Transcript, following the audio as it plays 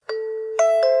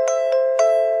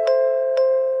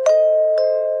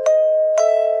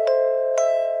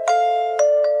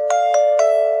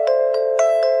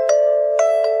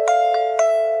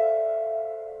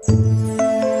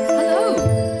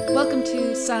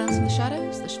Dance in the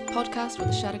Shadows, the podcast where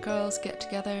the Shadow Girls get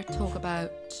together, talk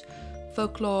about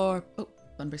folklore. Oh,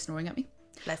 Bunbury snoring at me.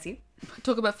 Bless you.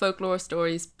 Talk about folklore,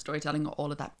 stories, storytelling,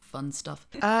 all of that fun stuff.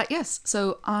 Yes,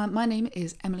 so my name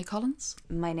is Emily Collins.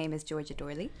 My name is Georgia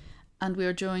Dorley. And we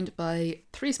are joined by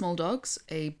three small dogs,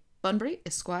 a Bunbury,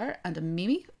 a Squire, and a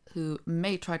Mimi, who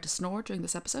may try to snore during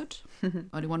this episode.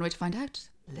 Only one way to find out.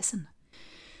 Listen.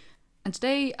 And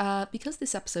today, because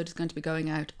this episode is going to be going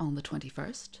out on the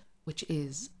 21st, which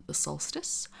is the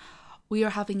solstice, we are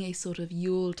having a sort of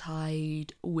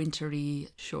Yuletide, wintry,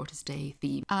 shortest day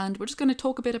theme. And we're just going to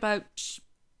talk a bit about,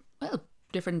 well,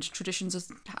 different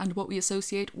traditions and what we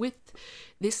associate with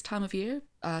this time of year.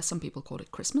 Some people call it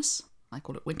Christmas. I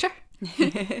call it winter.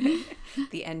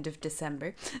 The end of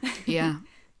December. Yeah.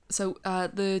 So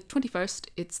the 21st,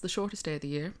 it's the shortest day of the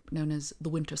year, known as the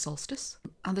winter solstice.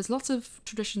 And there's lots of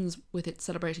traditions with it,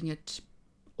 celebrating it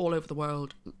all over the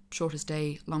world. Shortest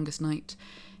day, longest night.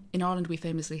 In Ireland, we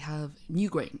famously have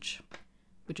Newgrange,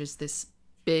 which is this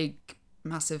big,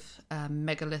 massive,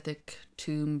 megalithic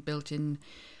tomb built in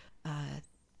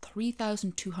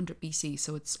 3,200 BC.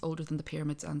 So it's older than the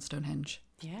pyramids and Stonehenge.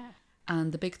 Yeah.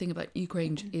 And the big thing about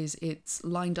Newgrange is it's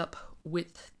lined up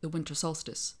with the winter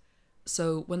solstice.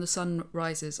 So when the sun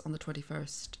rises on the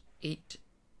 21st, it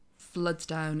floods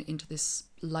down into this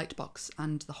light box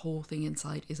and the whole thing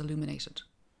inside is illuminated.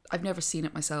 I've never seen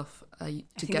it myself. I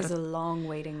think there's a long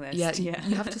waiting list. Yeah,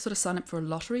 you have to sort of sign up for a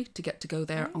lottery to get to go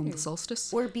there on the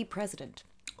solstice. Or be president.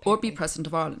 Apparently. Or be president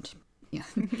of Ireland. Yeah.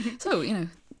 So,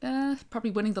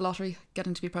 probably winning the lottery,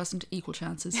 getting to be president, equal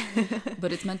chances.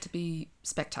 But it's meant to be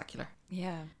spectacular.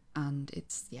 Yeah. And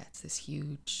it's this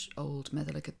huge old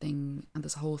megalithic thing, and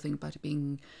there's a whole thing about it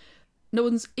being, no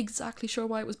one's exactly sure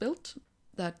why it was built,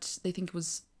 that they think it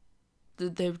was,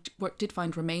 they did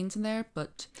find remains in there,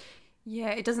 but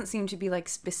yeah, it doesn't seem to be like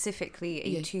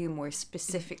specifically a tomb or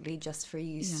specifically just for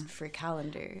use for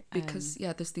calendar. Because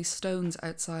there's these stones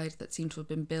outside that seem to have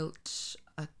been built,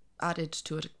 added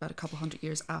to it about a couple hundred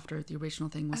years after the original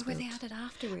thing was built. Were they added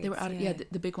afterwards? They were added,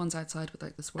 the big ones outside with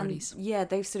like the swirlies. And,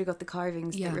 they've sort of got the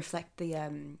carvings that reflect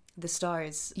the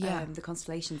stars, the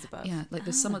constellations above. Yeah, like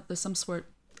there's some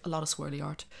a lot of swirly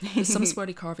art. There's some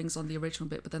swirly carvings on the original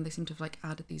bit, but then they seem to have like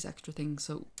added these extra things.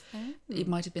 So it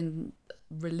might have been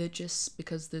religious,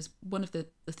 because there's one of the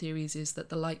theories is that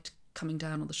the light coming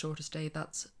down on the shortest day,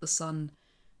 that's the sun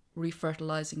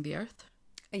refertilizing the earth.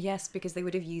 Yes, because they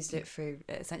would have used it for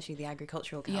essentially the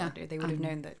agricultural calendar. They would have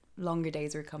known that longer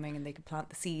days were coming and they could plant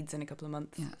the seeds in a couple of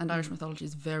months. Yeah, and Irish mythology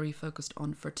is very focused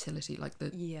on fertility. Like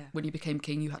when you became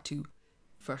king, you had to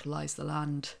fertilize the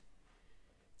land.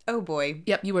 Oh boy.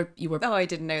 Yep, you were. Oh, I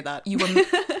didn't know that.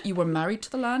 You were married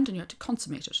to the land and you had to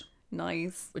consummate it.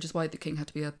 Nice. Which is why the king had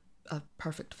to be a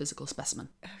perfect physical specimen.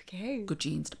 Okay. Good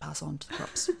genes to pass on to the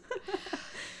crops.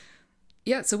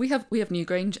 Yeah, so we have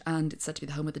Newgrange, and it's said to be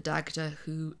the home of the Dagda,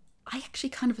 who I actually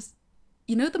kind of,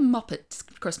 the Muppets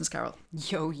Christmas Carol.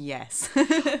 Yo, yes.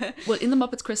 Well, in the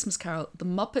Muppets Christmas Carol, the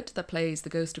Muppet that plays the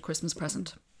Ghost of Christmas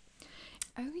Present.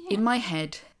 Oh yeah. In my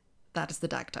head, that is the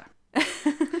Dagda.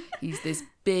 He's this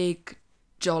big,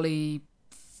 jolly,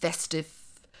 festive.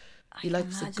 He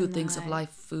likes the good things of life,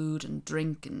 food and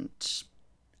drink and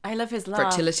I love his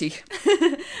laugh. Fertility.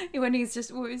 When he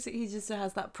just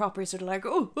has that proper sort of like,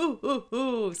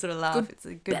 sort of laugh. It's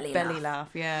a good belly laugh.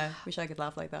 Yeah. Wish I could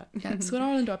laugh like that. Yeah. So in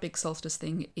Ireland, our big solstice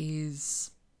thing is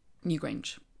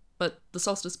Newgrange. But the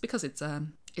solstice, because it's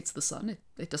the sun,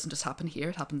 it doesn't just happen here,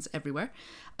 it happens everywhere.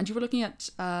 And you were looking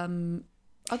at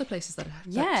other places that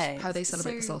how they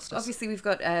celebrate the solstice. Obviously we've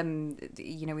got we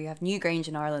have Newgrange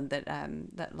in Ireland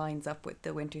that lines up with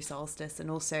the winter solstice, and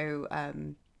also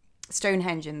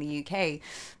Stonehenge in the UK,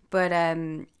 but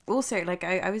also like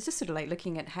I was just sort of like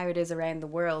looking at how it is around the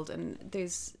world, and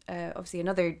there's obviously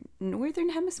another northern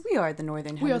hemisphere. We are the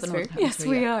northern hemisphere. We are the northern hemisphere.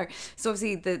 Yes, we are. So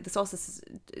obviously the solstice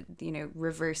is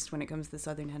reversed when it comes to the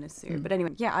southern hemisphere. But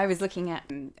anyway, I was looking at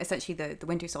essentially the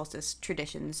winter solstice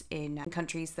traditions in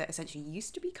countries that essentially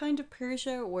used to be kind of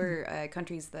Persia, or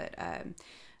countries that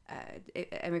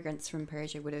immigrants from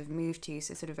Persia would have moved to,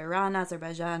 so sort of Iran,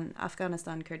 Azerbaijan,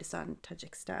 Afghanistan, Kurdistan,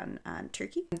 Tajikistan and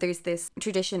Turkey. There's this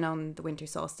tradition on the winter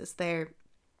solstice there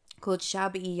called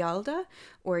Shab-i Yalda,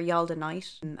 or Yalda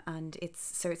night, and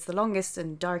it's the longest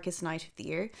and darkest night of the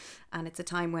year, and it's a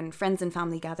time when friends and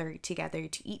family gather together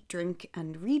to eat, drink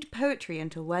and read poetry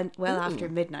until well after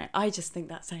midnight. I just think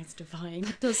that sounds divine.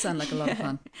 It does sound like a lot of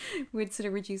fun. Would sort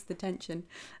of reduce the tension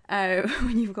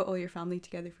when you've got all your family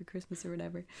together for Christmas or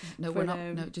whatever. No, we're not.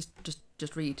 No, just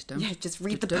read. Don't. Yeah, just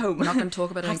read the poem. We're not going to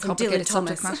talk about any complicated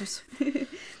subject matters.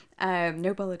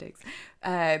 No politics.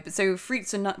 So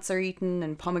fruits and nuts are eaten,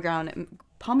 and pomegranate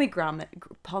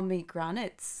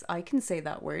pomegranates. I can say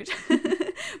that word.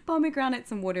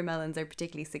 Pomegranates and watermelons are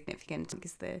particularly significant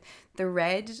because the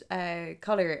red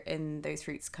colour in those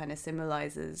fruits kind of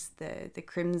symbolises the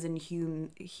crimson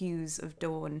hues of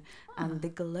dawn and the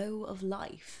glow of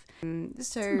life. So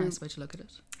It's a nice way to look at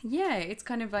it. yeah, it's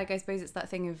kind of like, I suppose it's that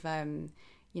thing of,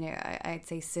 you know, I'd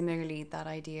say similarly that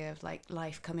idea of like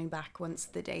life coming back once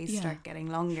the days start getting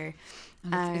longer.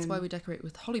 And it's why we decorate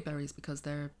with holly berries, because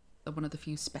they're one of the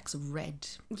few specks of red,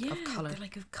 of colour. They're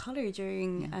like of colour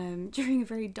during during a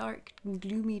very dark,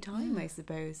 gloomy time, I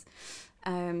suppose.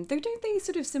 Don't they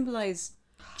sort of symbolise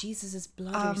Jesus's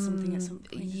blood or something at some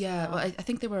point? Yeah, well, I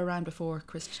think they were around before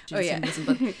Christianism,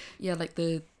 but yeah, like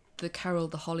the carol,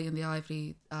 the holly and the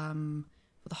ivy.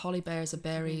 The holly bears a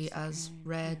berry as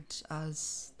red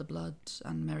as the blood,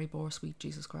 and Mary bore sweet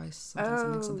Jesus Christ.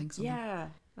 Something. Yeah,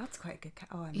 that's quite a good.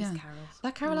 I miss carols.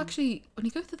 That carol actually, when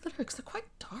you go through the lyrics, they're quite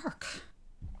dark.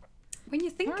 When you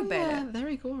think about it,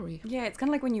 very gory. Yeah, it's kind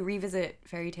of like when you revisit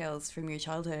fairy tales from your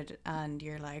childhood, and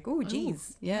you're like, oh,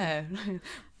 geez,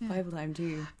 Bible time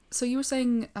too. So you were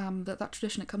saying that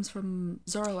tradition, it comes from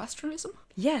Zoroastrianism?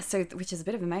 Yeah, so which is a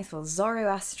bit of a mouthful.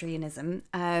 Zoroastrianism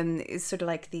is sort of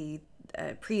like the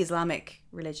pre-Islamic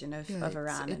religion of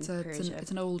Iran and Persia.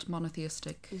 It's an old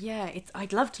monotheistic. Yeah,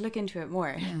 I'd love to look into it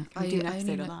more. Yeah, I do an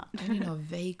episode of that. I only know a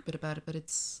vague bit about it, but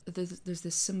there's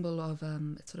this symbol of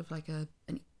it's sort of like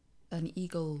an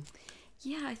eagle.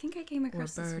 Yeah, I think I came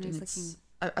across this when I was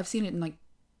looking. I've seen it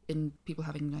in people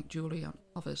having like jewelry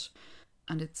of it,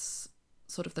 and it's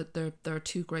sort of that there are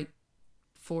two great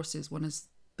forces. One is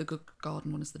the good god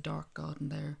and one is the dark god, and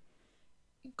they're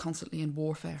constantly in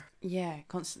warfare. Yeah,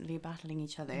 constantly battling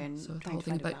each other, and so the trying whole to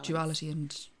thing find a about balance. duality,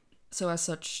 and so as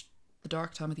such, the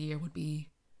dark time of the year would be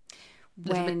a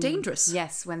little bit dangerous.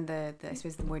 Yes, when the I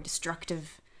suppose the more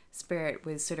destructive spirit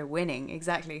was sort of winning.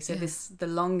 Exactly. So the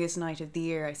longest night of the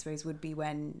year, I suppose, would be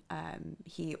when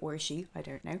he or she, I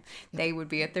don't know, they would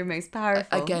be at their most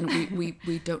powerful. Again,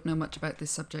 we don't know much about this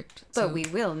subject, but we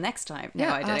will next time. No,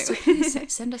 I don't. So please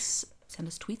send us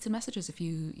tweets and messages if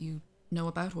you know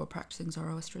about or are practicing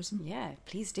Zoroastrianism. Yeah,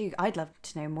 please do. I'd love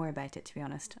to know more about it, to be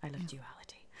honest. I love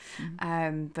duality.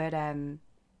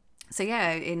 So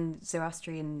yeah, in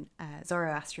Zoroastrian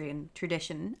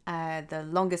tradition, the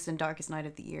longest and darkest night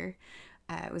of the year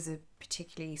was a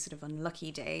particularly sort of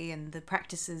unlucky day, and the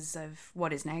practices of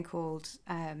what is now called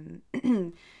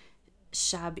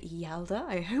Shab-i-Yalda,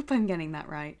 I hope I'm getting that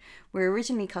right, were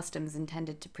originally customs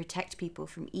intended to protect people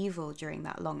from evil during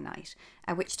that long night,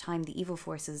 at which time the evil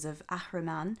forces of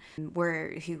Ahriman, who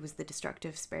was the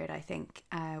destructive spirit, I think,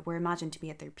 were imagined to be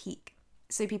at their peak.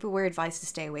 So people were advised to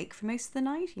stay awake for most of the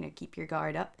night, keep your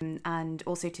guard up, and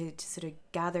also to sort of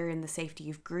gather in the safety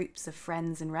of groups of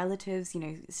friends and relatives,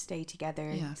 stay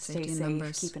together, stay safe,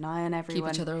 numbers. keep an eye on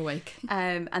everyone. Keep each other awake.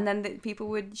 And then people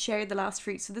would share the last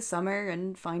fruits of the summer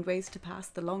and find ways to pass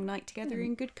the long night together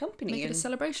in good company. Make it a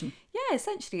celebration. Yeah,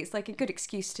 essentially. It's like a good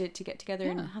excuse to get together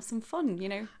and have some fun,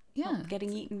 not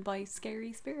getting eaten by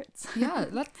scary spirits. Yeah,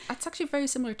 that's actually very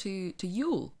similar to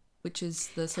Yule, which is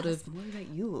the sort of... more about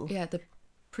Yule. Yeah, the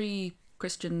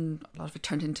pre-Christian, a lot of it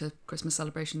turned into Christmas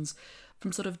celebrations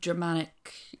from sort of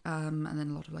Germanic and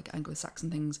then a lot of like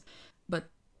Anglo-Saxon things, but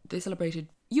they celebrated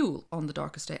Yule on the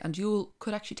darkest day, and Yule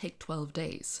could actually take 12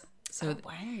 days. So,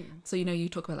 wow. So you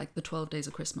talk about like the 12 days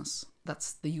of Christmas.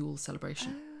 That's the Yule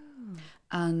celebration.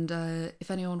 And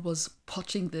if anyone was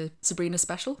watching the Sabrina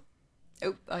special,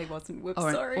 oh, I wasn't. Whoops,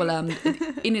 right. sorry. Well,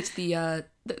 in it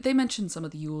they mentioned some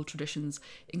of the Yule traditions,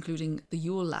 including the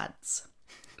Yule lads,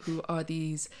 who are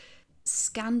these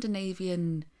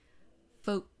Scandinavian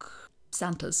folk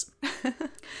Santas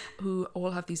who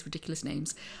all have these ridiculous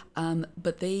names,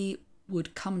 but they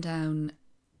would come down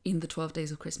in the 12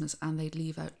 days of Christmas and they'd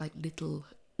leave out like little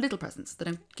presents. They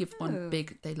don't give one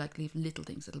big, they like leave little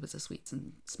things, little bits of sweets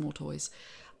and small toys.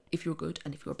 If you're good,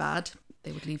 and if you're bad,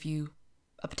 they would leave you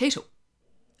a potato.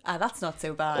 That's not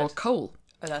so bad. Or coal.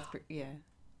 Oh, that's yeah.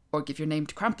 Or give your name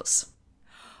to Krampus.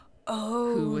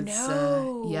 Oh, who was,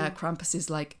 no. Krampus is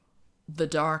like the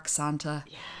dark Santa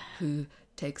who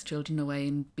takes children away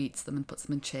and beats them and puts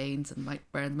them in chains and might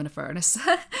burn them in a furnace.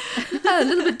 A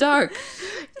little bit dark.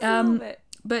 A little bit.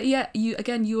 But yeah,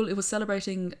 Yule, it was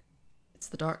celebrating, it's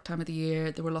the dark time of the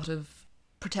year. There were a lot of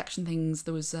protection things.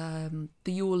 There was the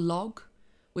Yule log,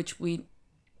 which when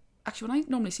I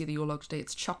normally see the Yule log today,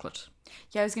 it's chocolate.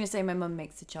 Yeah, I was going to say my mum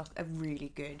makes a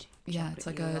really good it's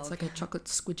like a chocolate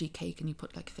squidgy cake, and you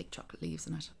put like fake chocolate leaves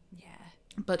in it. Yeah.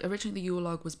 But originally the Yule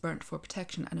log was burnt for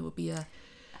protection, and it would be a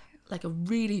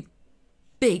really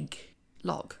big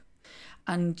log,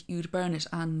 and you'd burn it,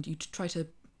 and you'd try to.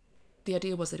 The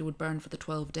idea was that it would burn for the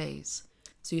 12 days,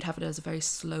 So you'd have it as a very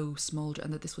slow smolder,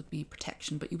 and that this would be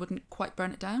protection, but you wouldn't quite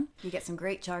burn it down. You get some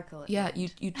great charcoal. Yeah,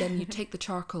 you take the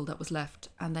charcoal that was left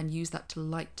and then use that to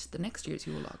light the next year's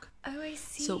Yule log. Oh, I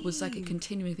see. So it was like a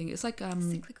continuing thing. It's like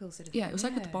cyclical sort of yeah, thing. it was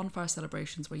like with the bonfire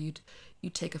celebrations where you'd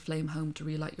take a flame home to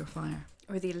relight your fire.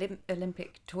 Or the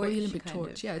Olympic torch. Or the Olympic kind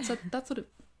torch. of. Yeah, that's what it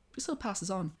still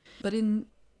passes on. But in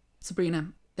Sabrina,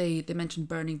 they mentioned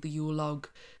burning the Yule log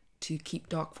to keep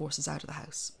dark forces out of the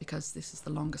house, because this is the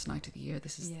longest night of the year.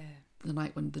 This is the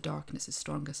night when the darkness is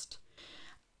strongest.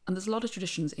 And there's a lot of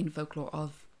traditions in folklore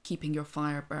of keeping your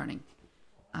fire burning.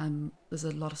 There's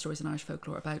a lot of stories in Irish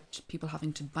folklore about people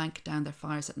having to bank down their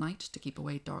fires at night to keep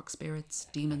away dark spirits,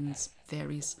 demons,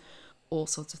 fairies, all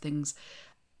sorts of things.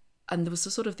 And there was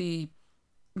sort of the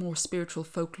more spiritual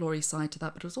folklore side to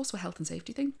that, but it was also a health and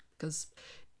safety thing, because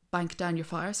bank down your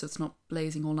fire so it's not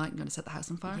blazing all night and going to set the house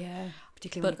on fire. Yeah,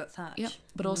 particularly when you've got thatch. Yeah,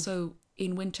 but also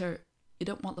in winter, you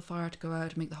don't want the fire to go out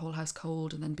and make the whole house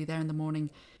cold and then be there in the morning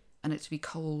and it to be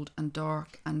cold and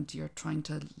dark and you're trying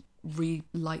to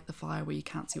relight the fire where you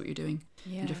can't see what you're doing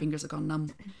and your fingers are gone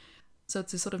numb. So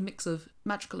it's a sort of mix of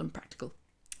magical and practical.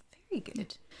 Very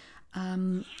good.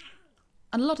 And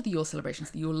a lot of the Yule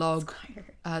celebrations, the Yule log,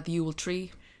 the Yule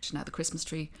tree, which is now the Christmas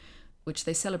tree, which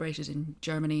they celebrated in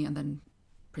Germany, and then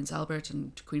Prince Albert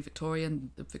and Queen Victoria and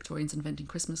the Victorians inventing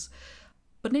Christmas.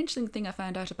 But an interesting thing I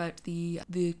found out about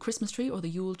the Christmas tree or the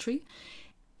Yule tree,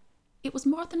 it was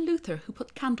Martin Luther who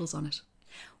put candles on it.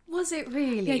 Was it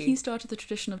really? Yeah, he started the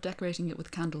tradition of decorating it with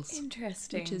candles.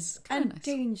 Interesting. Which is kind of nice.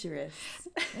 Dangerous.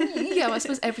 Yeah, well, I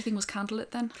suppose everything was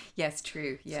candlelit then. Yes,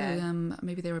 true. Yeah. So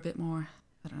maybe they were a bit more,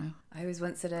 I don't know, I was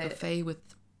once at au fait with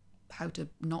how to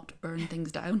not burn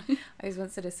things down. I was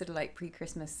once at a sort of like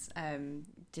pre-Christmas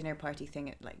dinner party thing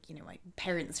at like, you know, my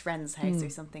parents' friend's house or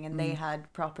something, and they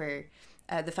had proper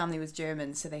the family was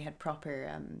German, so they had proper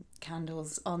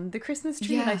candles on the Christmas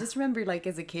tree. And I just remember like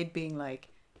as a kid being like,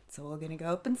 it's all gonna go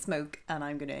up in smoke and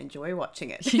I'm gonna enjoy watching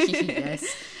it. Yes.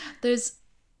 There's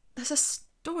a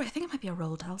story, I think it might be a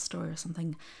Roald Dahl story or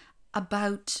something,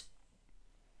 about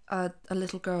a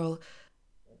little girl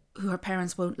who her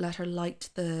parents won't let her light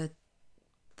the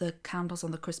candles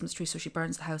on the Christmas tree, so she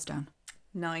burns the house down.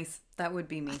 Nice. That would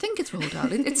be me. I think it's Roald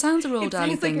Dahl. It sounds a Roald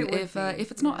Dahl thing. Like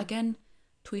if it's not, again,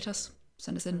 tweet us,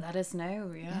 send us in. Let us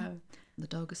know. Yeah. The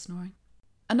dog is snoring.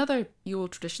 Another Yule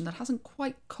tradition that hasn't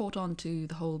quite caught on to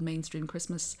the whole mainstream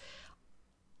Christmas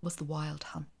was the Wild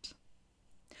Hunt.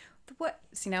 What?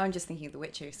 See, now I'm just thinking of The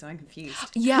Witcher, so I'm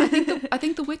confused. Yeah, I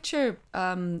think The Witcher,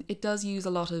 it does use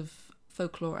a lot of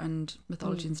folklore and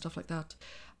mythology and stuff like that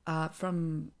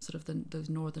from sort of those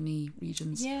northerny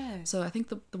regions. Yeah. So I think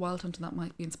the Wild Hunt and that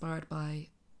might be inspired by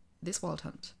this Wild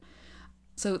Hunt.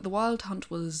 So the Wild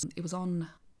Hunt was on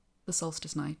the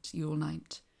solstice night, Yule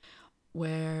night,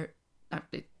 where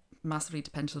it massively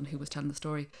depended on who was telling the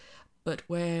story, but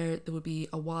where there would be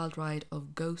a wild ride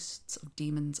of ghosts, of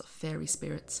demons, of fairy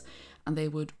spirits, and they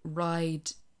would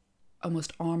ride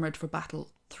almost armoured for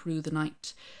battle through the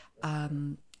night,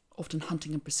 often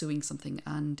hunting and pursuing something.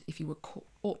 And if you were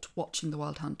caught watching the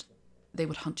Wild Hunt, they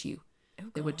would hunt you.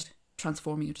 They would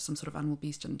transform you into some sort of animal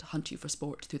beast and hunt you for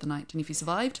sport through the night. And if you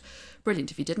survived, brilliant.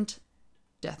 If you didn't,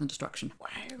 death and destruction. Wow.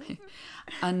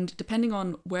 And depending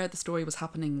on where the story was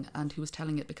happening and who was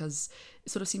telling it, because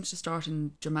it sort of seems to start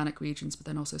in Germanic regions but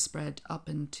then also spread up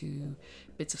into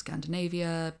bits of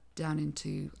Scandinavia, down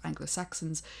into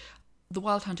Anglo-Saxons. The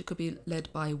Wild Hunt, it could be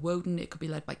led by Woden, it could be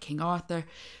led by King Arthur,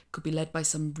 it could be led by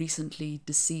some recently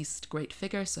deceased great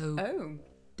figure, so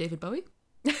David Bowie.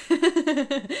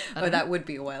 That would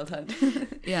be a Wild Hunt.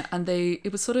 Yeah, and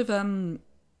it was sort of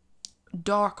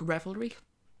dark revelry.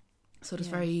 So it was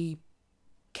very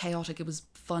chaotic. It was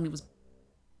fun. It was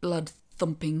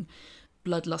blood-thumping,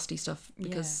 bloodlusty stuff,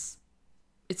 because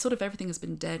it's sort of everything has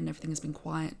been dead and everything has been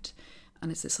quiet,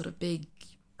 and it's this sort of big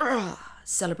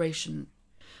celebration,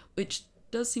 which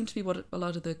does seem to be what a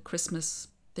lot of the Christmas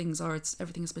things are. It's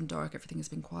everything has been dark, everything has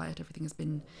been quiet, everything has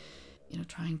been,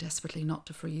 trying desperately not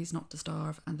to freeze, not to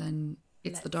starve, and then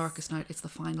it's the darkest night. It's the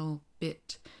final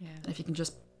bit, and if you can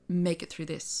just make it through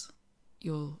this,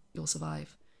 you'll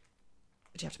survive.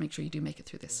 But you have to make sure you do make it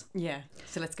through this. Yeah.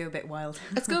 So let's go a bit wild.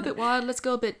 Let's go a bit wild. Let's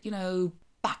go a bit,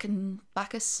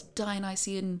 Bacchus,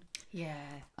 Dionysian. Yeah.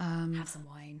 Have some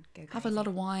wine. Go crazy. Have a lot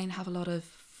of wine. Have a lot of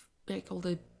all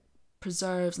the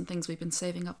preserves and things we've been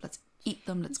saving up. Let's eat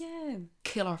them. Let's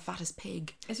kill our fattest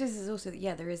pig. I suppose there's also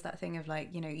there is that thing of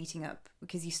eating up,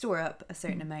 because you store up a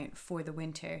certain amount for the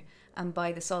winter, and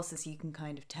by the solstice you can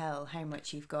kind of tell how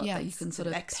much you've got. Yeah, you can sort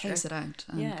of extra. pace it out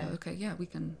and go, okay, we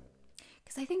can.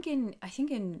 Because I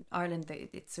think in Ireland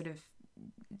it's sort of,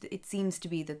 it seems to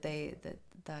be that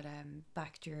that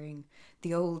back during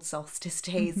the old solstice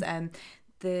days,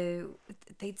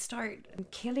 they'd start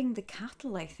killing the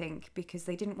cattle, I think, because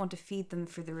they didn't want to feed them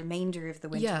for the remainder of the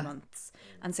winter months.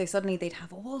 And so suddenly they'd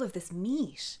have all of this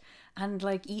meat and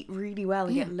like eat really well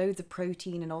and get loads of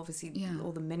protein and obviously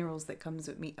all the minerals that comes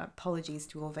with meat. Apologies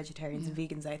to all vegetarians and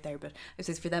vegans out there, but it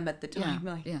was for them at the time.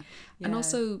 And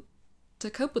also, to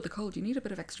cope with the cold, you need a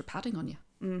bit of extra padding on you.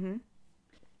 Mm-hmm.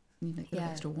 You need a bit of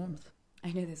extra warmth.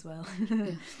 I know this well.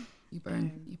 You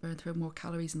burn through more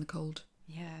calories in the cold.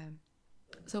 Yeah.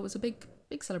 So it was a big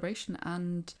celebration,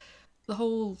 and the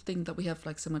whole thing that we have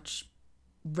like so much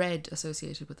red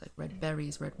associated with, like red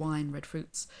berries, red wine, red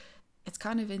fruits, it's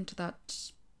kind of into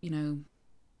that,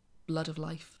 blood of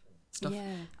life stuff,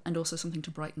 and also something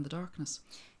to brighten the darkness.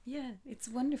 Yeah, it's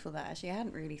wonderful that actually I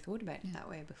hadn't really thought about it that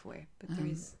way before, but there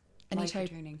is life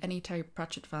returning. Any Terry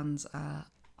Pratchett fans,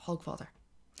 Hogfather.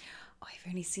 Oh, I've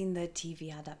only seen the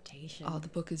TV adaptation. Oh, the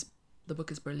book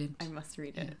is brilliant. I must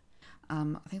read it. I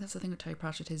think that's the thing with Terry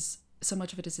Pratchett, is so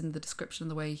much of it is in the description,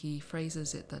 the way he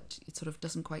phrases it, that it sort of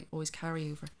doesn't quite always carry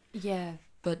over. Yeah.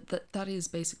 But that is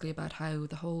basically about how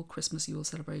the whole Christmas Yule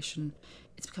celebration,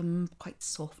 it's become quite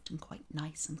soft and quite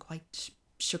nice and quite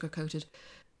sugar-coated.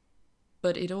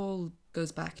 But it all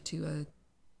goes back to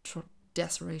a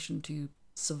desperation to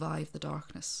survive the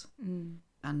darkness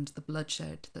and the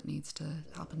bloodshed that needs to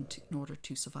happen in order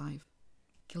to survive.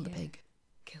 Kill the pig.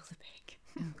 Kill the pig.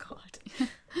 Oh, God.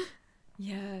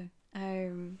 Yeah.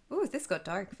 Oh, this got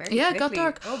dark very quickly. Yeah, it got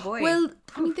dark. Oh, boy. Well,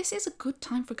 I mean, this is a good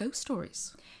time for ghost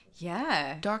stories.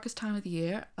 Yeah. Darkest time of the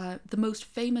year. The most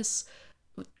famous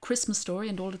Christmas story,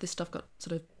 and all of this stuff got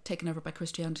sort of taken over by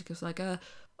Christianity. Because like,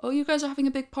 oh, you guys are having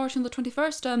a big party on the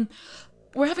 21st.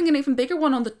 We're having an even bigger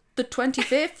one on the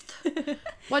 25th.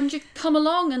 Why don't you come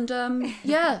along? And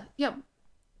yeah.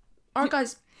 Our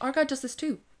guy does this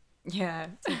too. Yeah.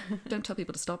 So don't tell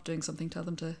people to stop doing something. Tell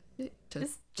them to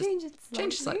just change it slightly.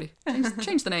 Change slightly.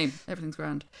 Change the name. Everything's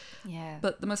grand. Yeah.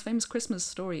 But the most famous Christmas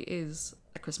story is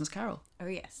A Christmas Carol. Oh,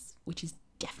 yes. Which is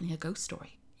definitely a ghost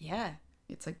story. Yeah.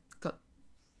 It's like got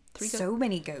three so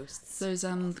many ghosts. There's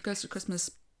the Ghost of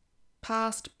Christmas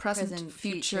Past, Present,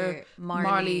 Future,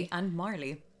 Marley, and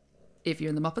Marley. If you're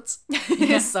in the Muppets.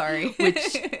 Sorry.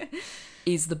 Which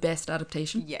is the best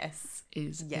adaptation. Yes.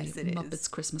 It Muppets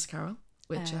Christmas Carol,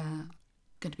 which I'm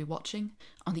going to be watching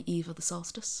on the eve of the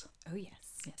solstice. Oh, yes.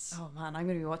 Yes. Oh, man, I'm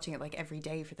going to be watching it like every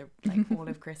day for the all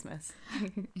of Christmas.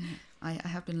 I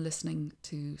have been listening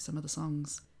to some of the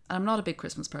songs. I'm not a big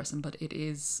Christmas person, but it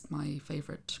is my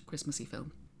favourite Christmassy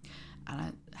film.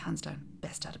 And hands down,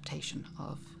 best adaptation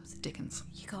of Dickens.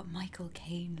 You got Michael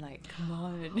Caine, like, come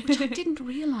on. Which I didn't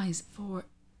realise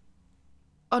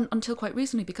until quite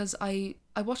recently, because I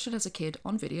watched it as a kid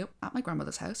on video at my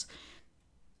grandmother's house.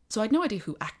 So I had no idea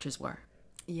who actors were.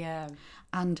 Yeah.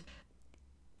 And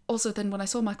also then when I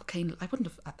saw Michael Caine, I wouldn't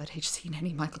have at that age seen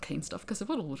any Michael Caine stuff, because it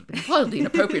would have been wildly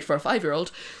inappropriate for a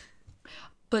 5-year-old.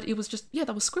 But it was just,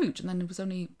 that was Scrooge. And then it was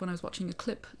only when I was watching a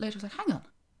clip later, I was like, hang on.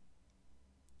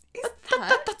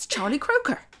 That's Charlie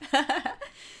Croker.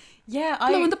 Yeah,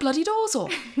 blowing the bloody doors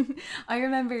off. I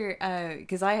remember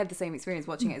because I had the same experience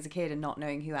watching it as a kid and not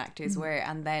knowing who actors were,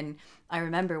 and then I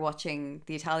remember watching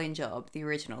The Italian Job, the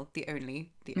original, the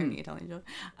only Italian Job,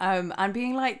 and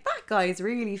being like, that guy's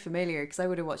really familiar, because I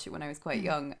would have watched it when I was quite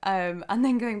young, and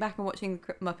then going back and watching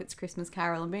Muppets Christmas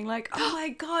Carol and being like, oh my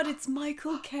god, it's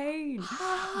Michael Caine.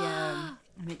 Yeah.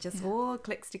 And it just all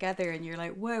clicks together and you're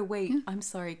like, whoa, wait, I'm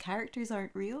sorry, characters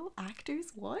aren't real?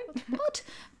 Actors? What? What?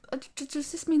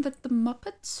 Does this mean that the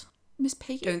Muppets, Miss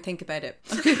Piggy? Don't think about it.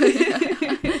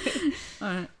 All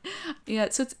right. Yeah,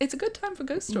 so it's a good time for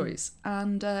ghost stories.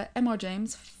 And M.R.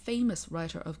 James, famous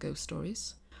writer of ghost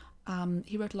stories,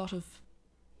 he wrote a lot of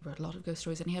ghost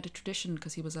stories, and he had a tradition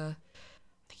because I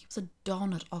think he was a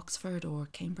don at Oxford or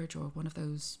Cambridge or one of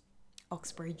those.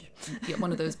 Oxbridge. Yeah,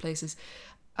 one of those places.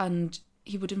 And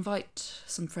he would invite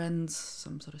some friends,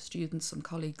 some sort of students, some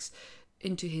colleagues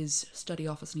into his study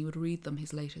office, and he would read them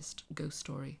his latest ghost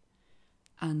story.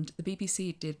 And the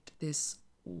BBC did this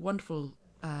wonderful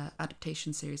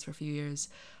adaptation series for a few years,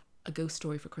 A Ghost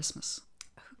Story for Christmas.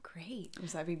 Oh, great.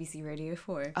 Was that BBC Radio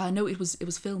 4? No, it was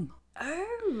film.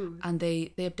 Oh. And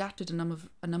they adapted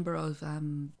a number of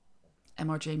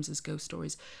M.R. James's ghost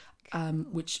stories,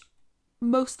 which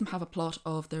most of them have a plot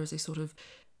of there's a sort of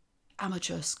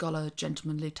amateur scholar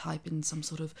gentlemanly type in some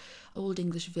sort of old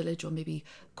English village or maybe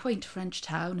quaint French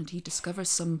town, and he discovers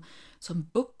some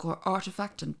book or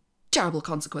artifact and terrible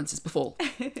consequences befall.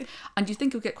 And you think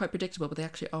it'll get quite predictable, but they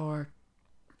actually are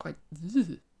quite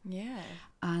yeah.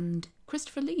 And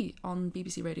Christopher Lee on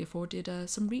BBC Radio 4 did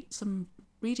some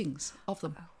readings of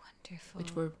them. Oh,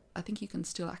 Wonderful. which I think you can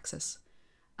still access.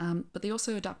 But they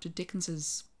also adapted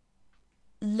Dickens's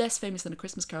less famous than A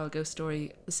Christmas Carol ghost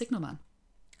story, The Signal Man.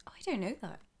 Oh, I don't know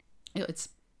that. It's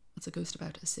a ghost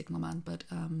about a signal man, but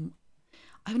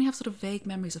I only have sort of vague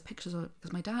memories of pictures of it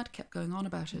because my dad kept going on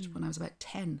about it when I was about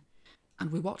 10,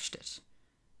 and we watched it,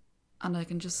 and I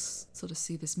can just sort of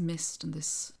see this mist and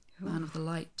this man with the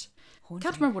light. Haunting.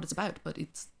 Can't remember what it's about, but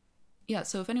yeah.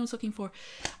 So if anyone's looking for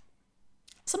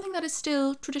something that is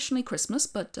still traditionally Christmas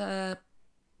but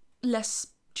less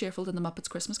cheerful than the Muppets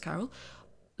Christmas Carol,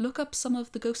 look up some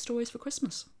of the ghost stories for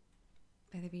Christmas.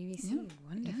 By the BBC. Yeah.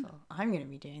 Wonderful. I'm going to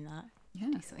be doing that.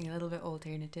 Yeah. Do something a little bit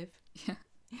alternative. Yeah.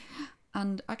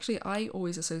 And actually, I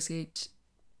always associate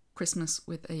Christmas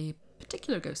with a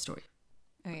particular ghost story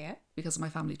Oh, yeah? because of my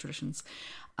family traditions.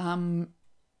 My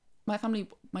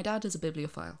dad is a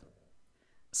bibliophile.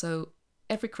 So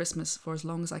every Christmas, for as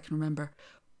long as I can remember,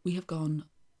 we have gone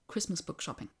Christmas book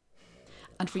shopping.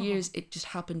 And for years, it just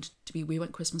happened to be we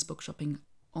went Christmas book shopping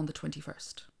on the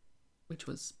 21st, which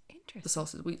was the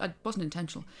solstice. It wasn't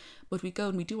intentional, but we'd go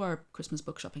and we'd do our Christmas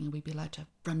book shopping and we'd be allowed to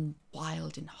run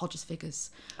wild in Hodges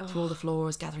Figures through all the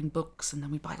floors, gathering books, and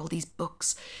then we'd buy all these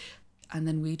books. And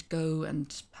then we'd go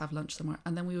and have lunch somewhere.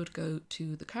 And then we would go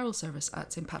to the carol service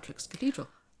at St. Patrick's Cathedral.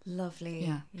 Lovely.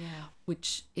 Yeah. Yeah.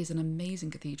 Which is an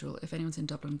amazing cathedral. If anyone's in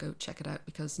Dublin, go check it out,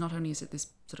 because not only is it this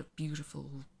sort of beautiful,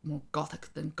 more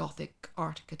Gothic than Gothic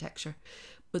architecture,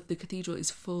 but the cathedral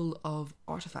is full of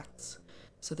artifacts.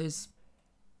 So there's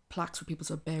plaques where people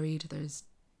are buried, there's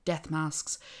death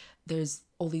masks, there's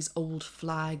all these old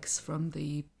flags from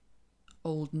the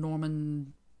old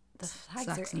Norman, The flags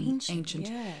Saxon, are ancient.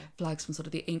 Yeah. flags from sort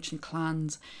of the ancient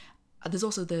clans. There's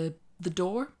also the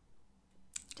door.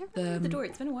 Don't remember the door.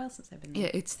 It's been a while since I've been there.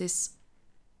 Yeah, it's this.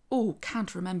 Oh,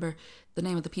 can't remember the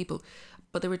name of the people,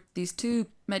 but there were these two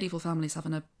medieval families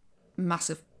having a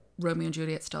massive Romeo and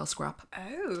Juliet style scrap,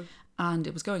 Oh. and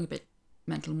it was going a bit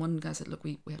mental. And one guy said, "Look,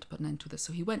 we have to put an end to this."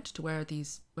 So he went to where the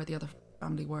other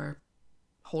family were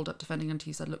holed up defending, and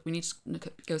he said, "Look, we need to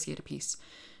negotiate a peace."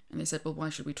 And they said, "Well, why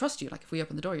should we trust you? Like, if we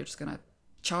open the door, you're just going to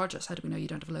charge us. How do we know you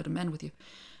don't have a load of men with you?"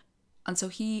 And so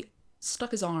he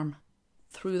stuck his arm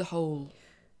through the hole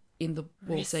in the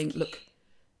wall, saying, "Look,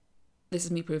 this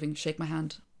is me proving, shake my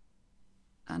hand."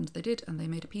 And they did, and they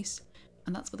made a peace.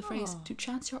 And that's where the phrase, "to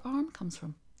chance your arm," comes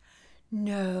from.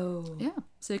 No. Yeah,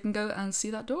 so you can go and see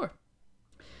that door.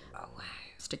 Oh, wow.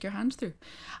 Stick your hand through.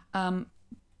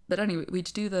 But anyway, we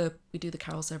do the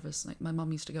carol service. Like, my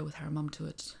mum used to go with her mum to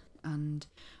it. And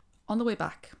on the way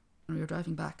back, when we were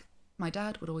driving back, my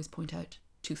dad would always point out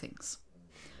two things.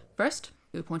 First,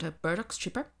 he would point out Burdock's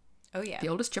Chipper, Oh, yeah. the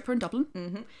oldest chipper in Dublin.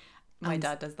 Mm-hmm. My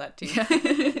dad does that too.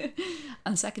 Yeah.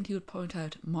 And second, he would point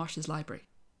out Marsh's Library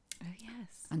Oh,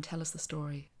 yes. and tell us the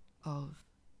story of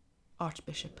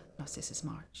Archbishop Narcissus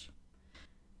Marsh.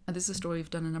 And this is a story we've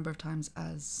done a number of times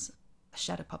as a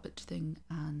shadow puppet thing,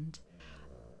 and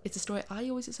it's a story I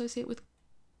always associate with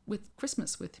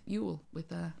Christmas, with Yule, with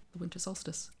the winter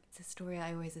solstice. It's a story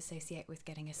I always associate with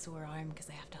getting a sore arm because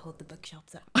I have to hold the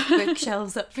bookshelves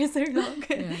up for so long.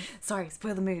 Yeah. Sorry,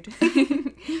 spoil the mood.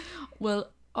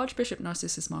 Well, Archbishop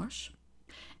Narcissus Marsh,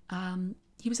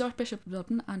 he was Archbishop of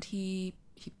Dublin, and he,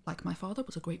 like my father,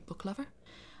 was a great book lover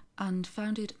and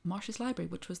founded Marsh's Library,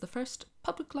 which was the first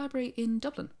public library in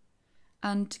Dublin.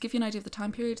 And to give you an idea of the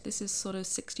time period, this is sort of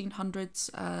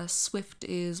 1600s. Swift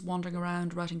is wandering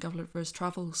around writing Gulliver's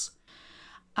Travels.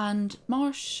 And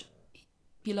Marsh,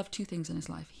 he loved two things in his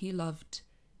life. He loved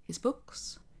his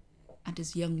books and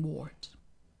his young ward.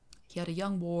 He had a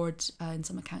young ward, in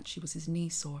some accounts she was his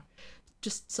niece or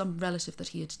just some relative that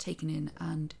he had taken in,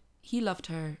 and he loved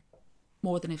her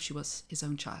more than if she was his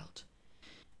own child.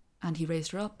 And he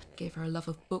raised her up, gave her a love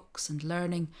of books and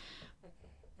learning.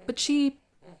 But she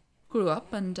grew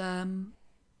up, and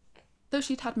though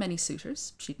she'd had many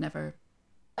suitors, she'd never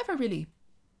really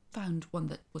found one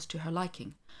that was to her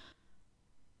liking.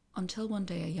 Until one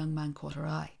day a young man caught her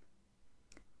eye.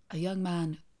 A young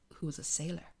man who was a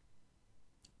sailor.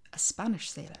 A Spanish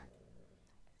sailor.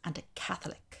 And a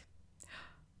Catholic.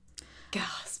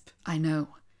 Gasp. I know.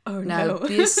 Oh, now, no.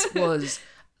 this was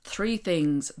three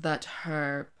things that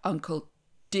her uncle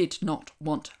did not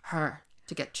want her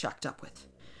to get shacked up with.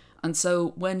 And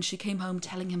so when she came home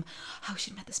telling him how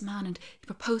she'd met this man and he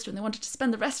proposed to her and they wanted to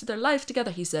spend the rest of their life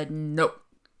together, he said no.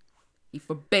 He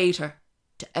forbade her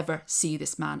to ever see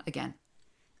this man again.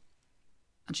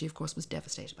 And she, of course, was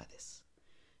devastated by this.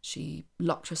 She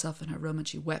locked herself in her room and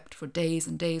she wept for days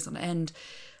and days on end.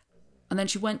 And then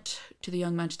she went to the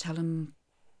young man to tell him,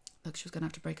 look, she was going to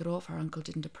have to break it off. Her uncle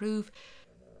didn't approve.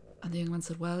 And the young man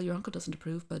said, well, your uncle doesn't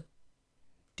approve, but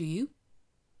do you?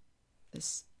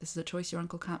 This is a choice your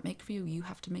uncle can't make for you. You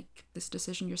have to make this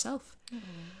decision yourself.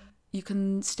 You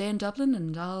can stay in Dublin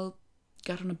and I'll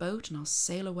get on a boat and I'll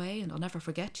sail away and I'll never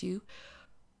forget you.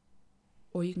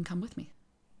 Or you can come with me.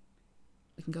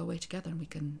 We can go away together and we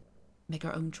can make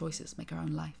our own choices, make our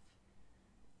own life.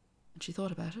 And she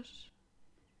thought about it.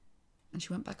 And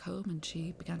she went back home and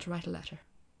she began to write a letter.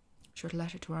 She wrote a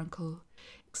letter to her uncle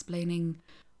explaining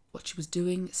what she was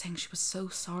doing, saying she was so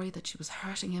sorry that she was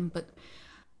hurting him, but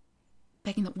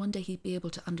begging that one day he'd be able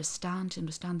to understand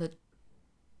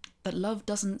that love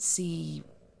doesn't see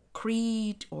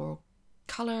creed or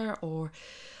colour or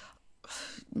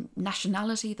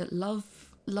nationality, that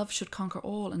love should conquer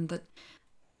all, and that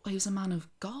he was a man of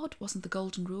God. Wasn't the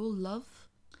golden rule love?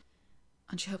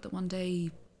 And she hoped that one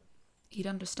day he'd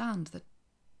understand that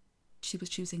she was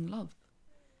choosing love.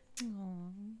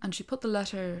 Aww. And she put the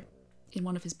letter in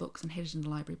one of his books and hid it in the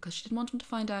library because she didn't want him to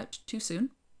find out too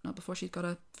soon, not before she'd got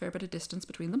a fair bit of distance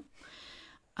between them.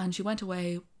 And she went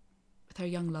away with her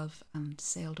young love and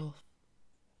sailed off.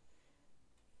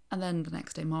 And then the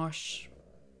next day Marsh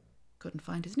couldn't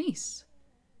find his niece.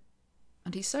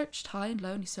 And he searched high and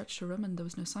low and he searched her room and there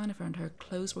was no sign of her and her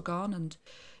clothes were gone, and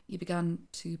he began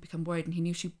to become worried, and he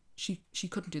knew she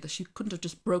couldn't do this. She couldn't have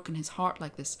just broken his heart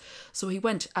like this. So he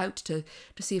went out to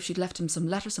see if she'd left him some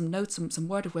letters, some notes, some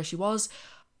word of where she was.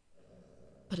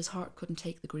 But his heart couldn't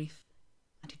take the grief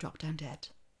and he dropped down dead.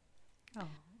 Oh.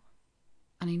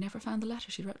 And he never found the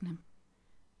letter she'd written him.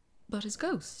 But his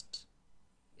ghost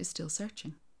is still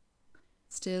searching,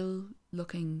 still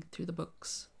looking through the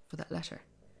books for that letter.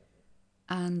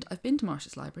 And I've been to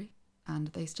Marsh's library, and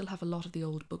they still have a lot of the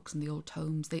old books and the old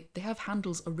tomes. They have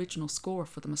Handel's original score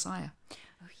for the Messiah.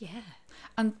 Oh, yeah.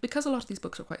 And because a lot of these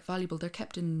books are quite valuable, they're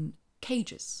kept in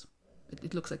cages.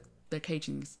 It looks like they're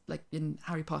cagings, like in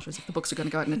Harry Potter, as if the books are going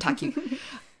to go out and attack you.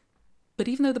 But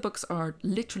even though the books are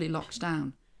literally locked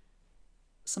down,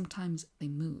 sometimes they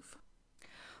move.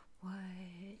 What?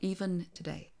 Even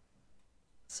today.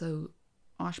 So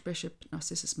Archbishop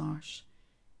Narcissus Marsh,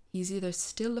 he's either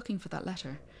still looking for that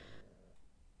letter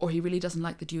or he really doesn't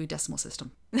like the Dewey Decimal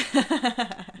System.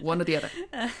 One or the other.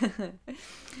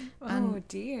 Oh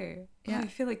dear. Yeah. Oh, I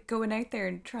feel like going out there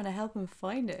and trying to help him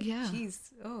find it. Yeah.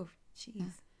 Jeez. Oh, jeez. Yeah.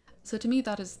 So to me,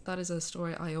 that is a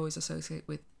story I always associate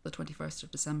with the 21st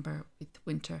of December, with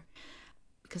winter,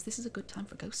 because this is a good time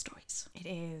for ghost stories. It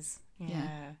is.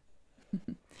 Yeah.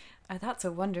 Yeah. That's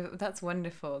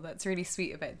wonderful. That's really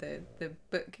sweet about the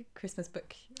book, Christmas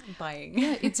book buying.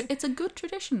 Yeah, it's a good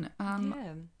tradition.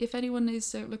 Yeah. If anyone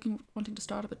is wanting to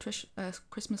start up a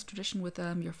Christmas tradition with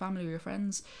your family or your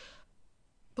friends,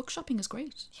 book shopping is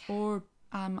great. Yeah. Or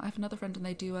I have another friend and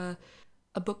they do a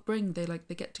book bring. They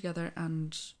get together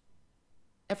and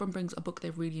everyone brings a book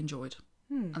they've really enjoyed,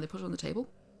 and they put it on the table,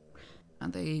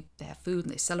 and they have food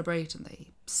and they celebrate and they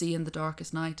see in the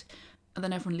darkest night. And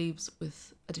then everyone leaves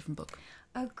with a different book.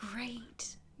 Oh,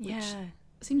 great. Which Yeah.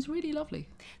 seems really lovely.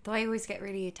 Though I always get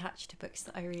really attached to books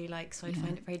that I really like, so I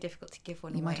find it very difficult to give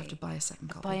one You away. might have to buy a second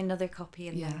copy. Buy another copy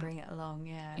and Yeah. then bring it along.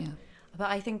 Yeah. Yeah.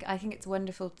 But I think it's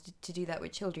wonderful to do that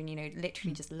with children. You know,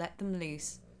 literally just let them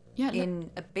loose Yeah,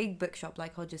 in a big bookshop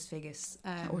like Hodges Figgis,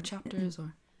 or chapters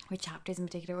or chapters in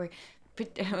particular.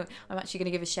 I'm actually going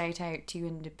to give a shout out to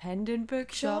independent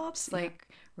bookshops yeah. like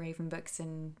Raven Books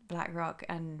in Blackrock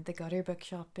and the Gutter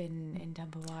Bookshop in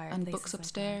Templewire. and places Books like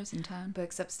Upstairs in town, that.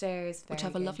 Books Upstairs, which very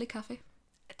have a good. lovely cafe.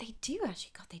 They do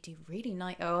actually. God, they do really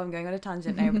nice. Oh, I'm going on a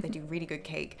tangent now, but they do really good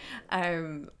cake.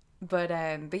 But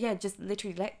yeah, just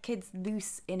literally let kids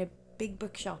loose in a big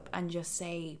bookshop and just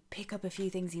say, pick up a few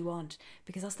things you want,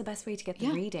 because that's the best way to get them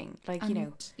Yeah. reading. Like, And, you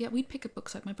know, yeah, we'd pick up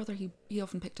books. Like my brother, he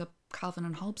often picked up Calvin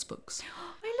and Hobbes books,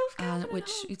 I love Calvin and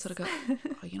which Hobbes. you'd sort of go,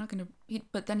 oh, you're not going to.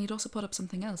 But then he'd also put up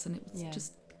something else, and it was Yeah.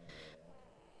 just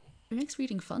it makes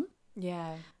reading fun,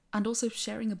 Yeah. and also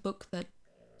sharing a book that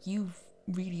you've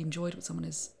really enjoyed with someone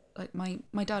is like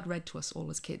my dad read to us all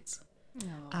as kids.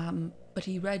 Aw. But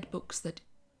he read books that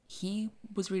he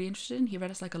was really interested in. He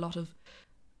read us like a lot of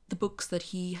the books that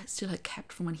he still had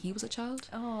kept from when he was a child.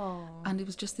 Oh. And it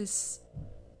was just this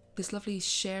lovely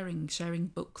sharing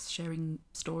books, sharing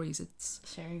stories. It's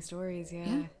Sharing stories,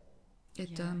 yeah.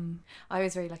 it Yeah. I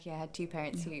was very lucky. I had two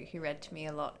parents who read to me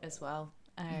a lot as well.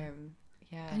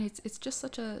 Yeah. and it's just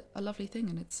such a lovely thing,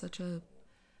 and it's such a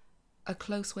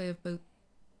close way of both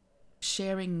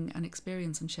sharing an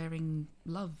experience and sharing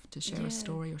love, to share Yeah. a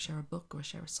story or share a book or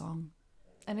share a song.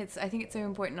 And I think it's so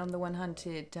important on the one hand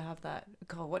to have that,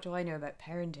 God, what do I know about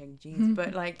parenting? Jeez.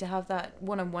 But like to have that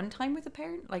one-on-one time with a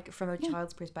parent, like from a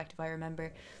child's perspective. I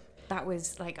remember that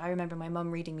was like, I remember my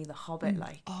mum reading me The Hobbit,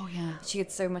 like. Oh yeah. She had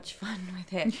so much fun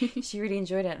with it. She really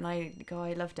enjoyed it, and I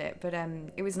loved it. But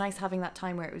it was nice having that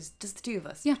time where it was just the two of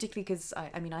us. Yeah. Particularly because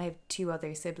I mean I have two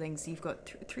other siblings. You've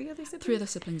got three other siblings. 3 other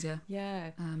siblings, yeah.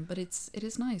 Yeah. But it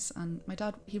is nice, and my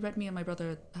dad, he read me and my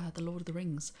brother The Lord of the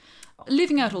Rings,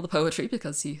 leaving out all the poetry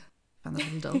because he found that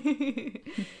a little dull.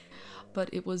 But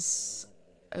it was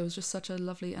just such a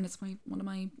lovely, and it's one of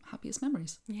my happiest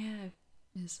memories Yeah.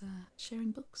 is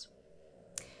sharing books.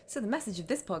 So the message of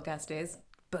this podcast is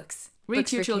books. Read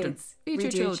Books to your for children. kids.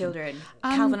 Read to your children.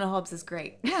 Calvin and Hobbes is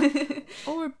great. Yeah.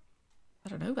 Or, I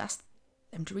don't know, ask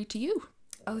them to read to you.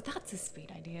 Oh, that's a sweet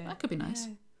idea. That could be nice.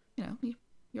 Yeah. You know,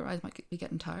 your eyes might be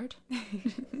getting tired.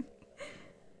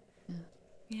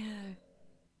 Yeah.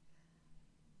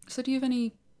 So do you have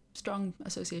any strong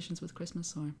associations with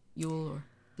Christmas or Yule or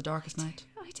the darkest night?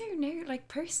 I don't know, like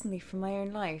personally from my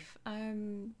own life. I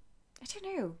don't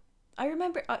know. I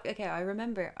remember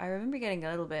getting a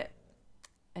little bit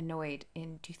annoyed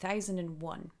in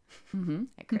 2001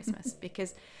 at Christmas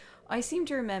because I seem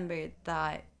to remember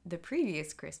that the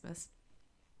previous Christmas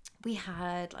we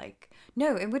had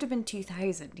it would have been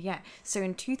 2000, yeah. So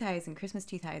in 2000, Christmas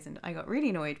 2000, I got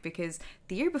really annoyed because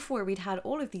the year before we'd had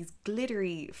all of these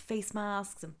glittery face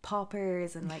masks and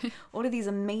poppers and all of these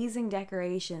amazing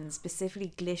decorations,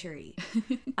 specifically glittery.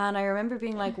 And I remember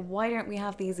being like, why don't we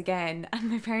have these again?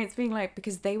 And my parents being like,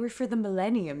 because they were for the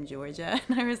millennium, Georgia.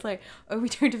 And I was like, oh, we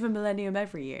don't have a millennium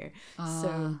every year.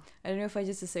 So I don't know if I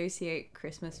just associate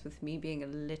Christmas with me being a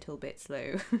little bit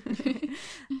slow.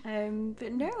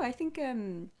 But no, I think I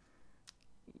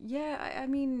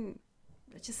mean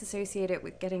I just associate it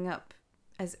with getting up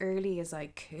as early as I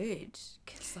could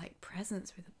because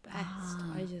presents were the best.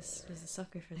 I just was a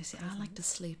sucker for the presents. I like to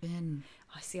sleep in.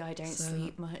 I don't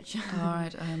sleep much. All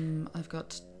right, I've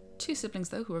got 2 siblings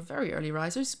though who are very early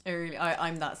risers.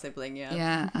 I'm that sibling, yeah.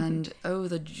 Yeah, and oh,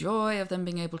 the joy of them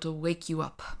being able to wake you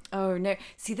up. Oh no,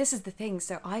 see, this is the thing.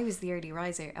 So I was the early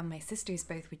riser and my sisters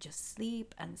both would just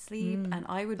sleep and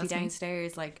I would be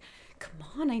downstairs come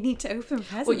on, I need to open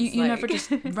presents. Well, you never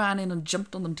just ran in and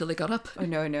jumped on them till they got up. Oh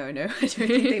no, I don't think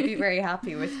they'd be very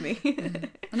happy with me.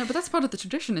 I know, but that's part of the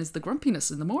tradition, is the grumpiness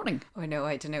in the morning. Oh no,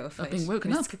 I don't know if Of being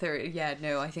woken up. Yeah,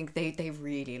 no, I think they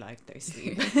really like their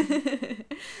sleep.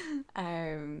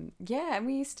 Yeah, and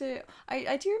we used to.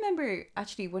 I do remember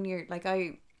actually one year,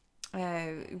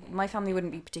 my family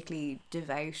wouldn't be particularly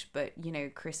devout, but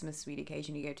Christmas we'd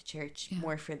occasionally go to church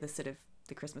more for the sort of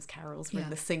the Christmas carols more than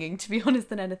the singing, to be honest,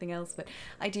 than anything else. But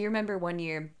I do remember one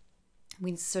year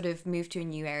we sort of moved to a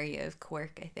new area of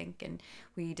Cork, I think, and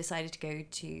we decided to go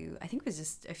to, I think it was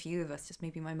just a few of us, just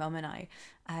maybe my mum and I,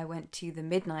 went to the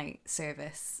midnight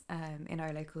service in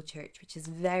our local church, which is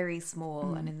very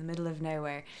small and in the middle of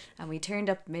nowhere. And we turned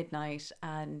up midnight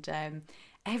and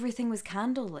everything was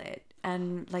candlelit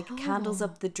and candles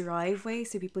up the driveway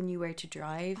so people knew where to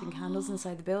drive and candles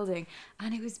inside the building,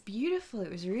 and it was beautiful.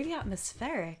 It was really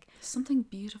atmospheric. Something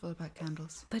beautiful about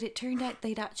candles. But it turned out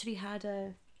they'd actually had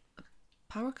a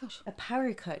power cut. A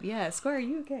power cut, yeah. Square, are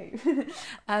you okay?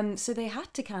 So they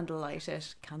had to candlelight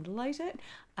it.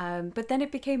 But then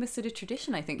it became a sort of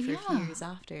tradition, I think, for a few years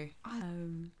after.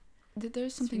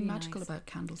 There's something really magical nice about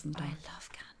candles in the dark. I love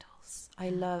candles. I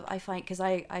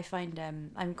find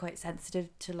I'm quite sensitive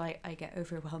to light. I get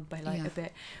overwhelmed by light a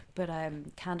bit, but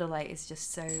candlelight is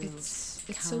just so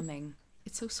calming.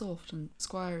 It's so soft, and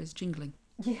Squire is jingling.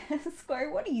 Yeah, Squire,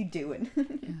 what are you doing? Yeah.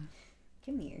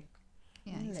 Come here.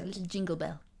 Yeah, he's a little jingle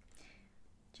bell.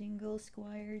 Jingle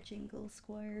Squire, jingle.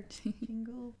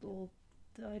 Oh,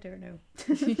 I don't know.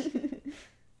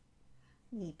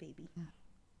 Me, baby. Yeah.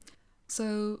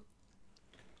 So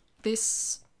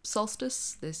this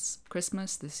solstice, this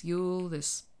Christmas, this Yule,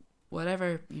 this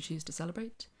whatever you choose to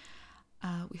celebrate,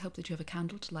 we hope that you have a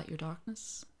candle to light your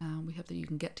darkness. We hope that you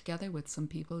can get together with some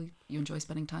people you enjoy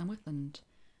spending time with and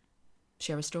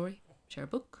share a story, share a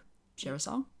book, share a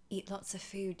song. Eat lots of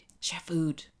food. Share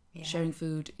food. Yeah. Sharing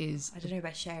food is... I don't know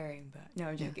about sharing, but... No,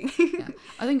 I'm joking. Yeah.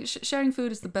 I think sharing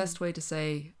food is the best way to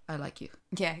say, I like you.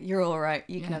 Yeah, you're all right.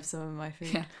 You can have some of my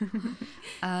food. Yeah.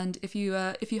 And if you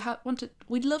want to...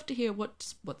 We'd love to hear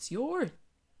what's your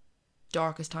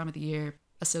darkest time of the year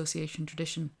association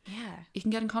tradition. Yeah. You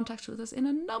can get in contact with us in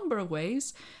a number of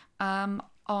ways. On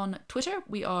Twitter,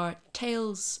 we are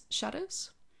Tales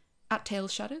Shadows,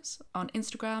 @Tales Shadows. On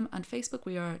Instagram and Facebook,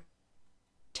 we are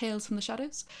Tales from the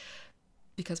Shadows,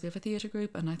 because we have a theatre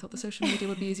group and I thought the social media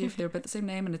would be easier if they were about the same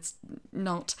name, and it's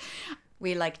not.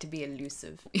 We like to be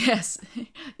elusive. Yes.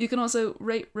 You can also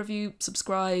rate, review,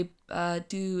 subscribe,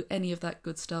 do any of that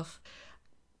good stuff.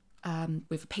 We have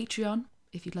a Patreon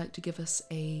if you'd like to give us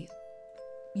a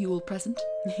Yule present.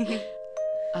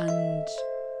 And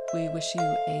we wish you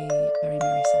a very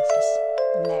merry solstice.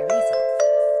 Merry solstice.